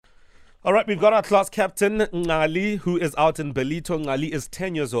All right, we've got our class captain, Ngcali, who is out in Ballito. Ngcali is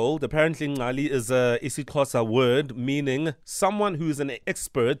 10 years old. Apparently, Ngcali is a isiXhosa word meaning someone who is an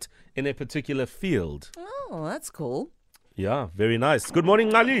expert in a particular field. Oh, that's cool. Yeah, very nice. Good morning,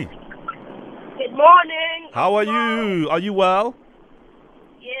 Ngcali. Good morning. How are you? Are you well?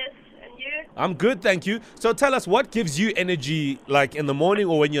 Yes, and you? I'm good, thank you. So tell us, what gives you energy, like in the morning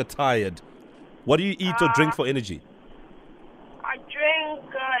or when you're tired? What do you eat or drink for energy? I drink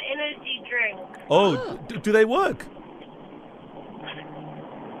energy drink. Oh, do they work?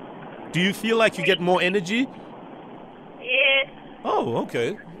 Do you feel like you get more energy? Yes. Oh,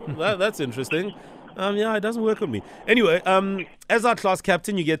 okay. That's interesting. Yeah, it doesn't work on me. Anyway, as our class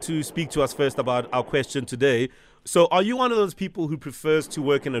captain, you get to speak to us first about our question today. So are you one of those people who prefers to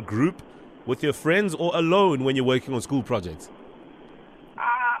work in a group with your friends or alone when you're working on school projects?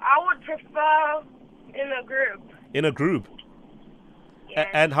 I would prefer in a group. In a group? Yes.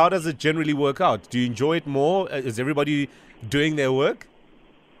 And how does it generally work out? Do you enjoy it more? Is everybody doing their work?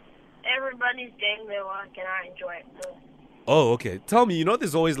 Everybody's doing their work and I enjoy it too. Oh, okay. Tell me,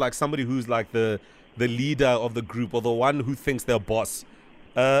 there's always like somebody who's like the leader of the group or the one who thinks they're boss.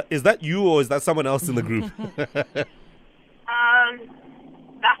 Is that you or is that someone else in the group? That's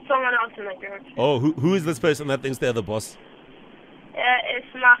someone else in the group. Oh, who is this person that thinks they're the boss?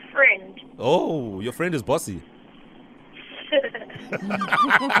 It's my friend. Oh, your friend is bossy.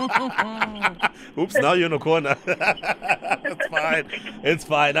 Oops, now you're in a corner. It's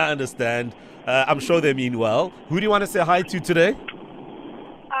fine. I understand. I'm sure they mean well. Who do you want to say hi to today? I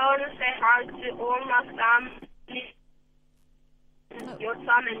want to say hi to all my family, your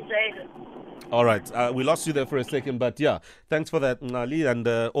son and Jaden. All right. We lost you there for a second, but yeah. Thanks for that, Ngcali, and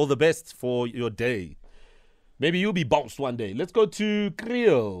all the best for your day. Maybe you'll be bounced one day. Let's go to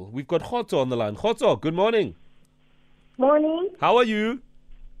Kriel. We've got Khoto on the line. Khoto, good morning. Morning. How are you?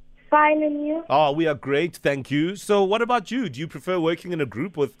 Fine, and you? Oh, we are great, thank you. So what about you? Do you prefer working in a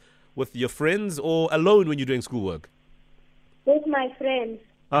group with your friends or alone when you're doing schoolwork? With my friends.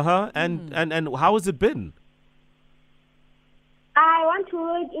 Uh-huh. And how has it been? I want to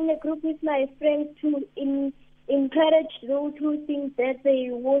work in a group with my friends to encourage those who think that they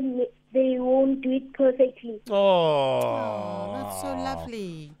won't do it perfectly. Oh, That's so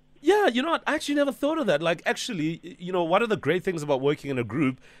lovely. Yeah, what? I actually never thought of that. Like, actually, one of the great things about working in a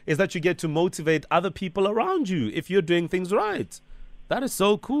group is that you get to motivate other people around you if you're doing things right. That is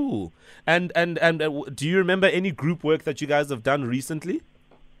so cool. And do you remember any group work that you guys have done recently?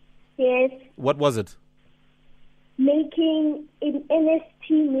 Yes. What was it? Making an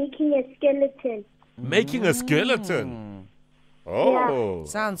NST, making a skeleton. Making a skeleton. Oh.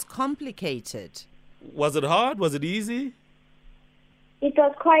 Sounds complicated. Was it hard? Was it easy? It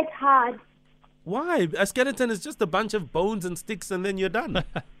was quite hard. Why? A skeleton is just a bunch of bones and sticks and then you're done.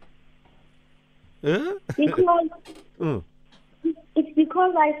 Huh? Because it's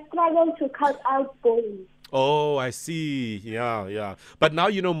because I struggled to cut out bones. Oh, I see. Yeah. But now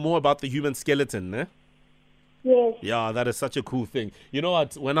you know more about the human skeleton, eh? Yes. Yeah, that is such a cool thing. You know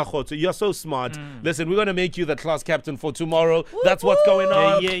what, Wenakhoto, you're so smart. Listen, we're going to make you the class captain for tomorrow. That's what's going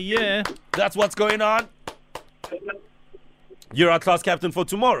on. Yeah. That's what's going on. You're our class captain for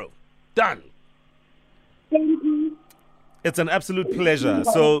tomorrow. Done. Thank you. It's an absolute pleasure.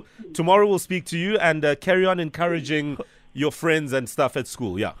 So tomorrow we'll speak to you and carry on encouraging your friends and stuff at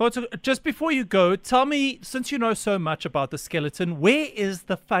school. Yeah. Just before you go, tell me, since you know so much about the skeleton, where is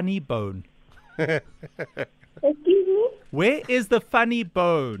the funny bone? Excuse me? Where is the funny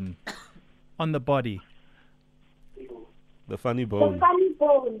bone on the body? The funny The bone. funny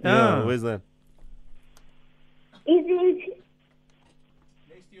bone. Yeah, where's that? Is it?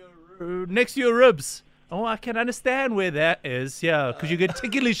 Next to your ribs. Oh, I can understand where that is. Yeah, because you get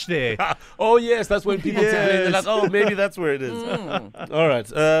ticklish there. Oh, yes, that's when people tell me, they're Yes. like, oh, maybe that's where it is. All right.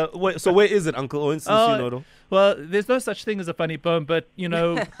 So where is it, Uncle Owen, since you know though? Well, there's no such thing as a funny bone, but,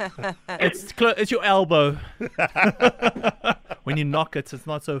 it's your elbow. When you knock it, it's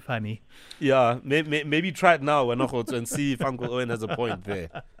not so funny. Yeah, maybe try it now, Wenakhoto, and see if Uncle Owen has a point there.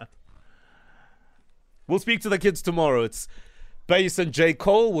 We'll speak to the kids tomorrow. It's Bass and J.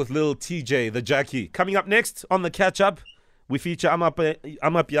 Cole with Lil TJ, the Jackie. Coming up next on the catch-up, we feature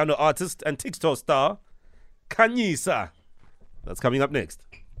Amapiano artist and TikTok star, Khanyisa. That's coming up next.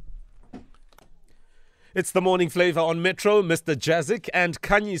 It's the morning flavor on Metro, Mr. Jazzic and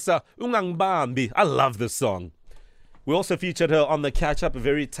Khanyisa Ungangibambi. I love this song. We also featured her on the catch-up, a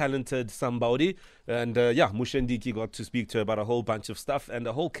very talented somebody. And Mushendiki got to speak to her about a whole bunch of stuff and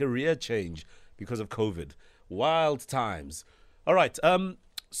a whole career change because of COVID. Wild times. All right.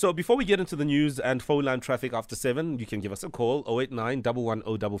 So before we get into the news and phone line traffic after 7, you can give us a call, 089 110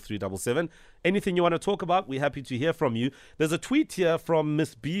 3377. Anything you want to talk about, we're happy to hear from you. There's a tweet here from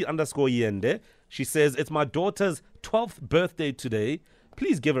Miss B_Yende. She says, it's my daughter's 12th birthday today.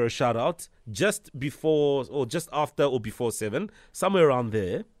 Please give her a shout out just before or just after or before 7, somewhere around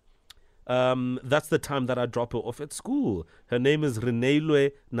there. That's the time that I drop her off at school. Her name is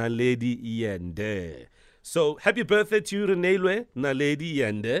Renelwe Naledi Yende. So happy birthday to you, Renelwe Naledi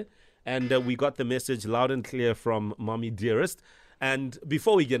Yende. And we got the message loud and clear from Mommy Dearest. And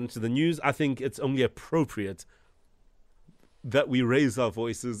before we get into the news, I think it's only appropriate that we raise our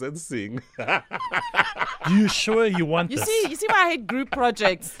voices and sing. You sure you want You this? see why I hate group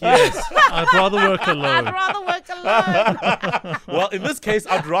projects. Yes. I'd rather work alone. I'd rather work alone. Well, in this case,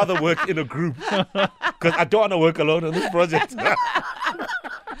 I'd rather work in a group because I don't want to work alone on this project.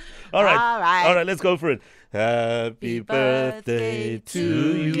 All right, let's go for it. Happy birthday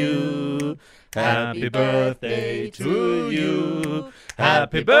to you. Happy birthday to you.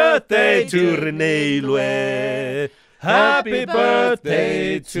 Happy birthday to Renelwe. Happy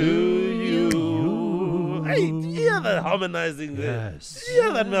birthday to you. Hey, you hear that harmonizing there? Yes. You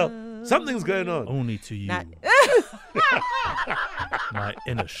hear that, Mel? Something's going on. Only to you. Nah. My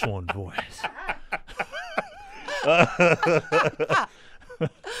inner Sean voice.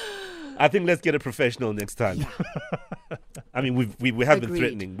 I think let's get a professional next time. I mean, we have been Agreed.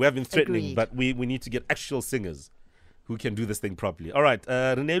 threatening. We have been threatening, Agreed. but we need to get actual singers who can do this thing properly. All right,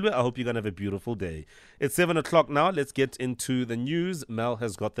 Renelwe, I hope you're going to have a beautiful day. It's 7 o'clock now. Let's get into the news. Mel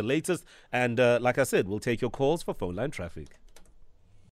has got the latest. And like I said, we'll take your calls for phone line traffic.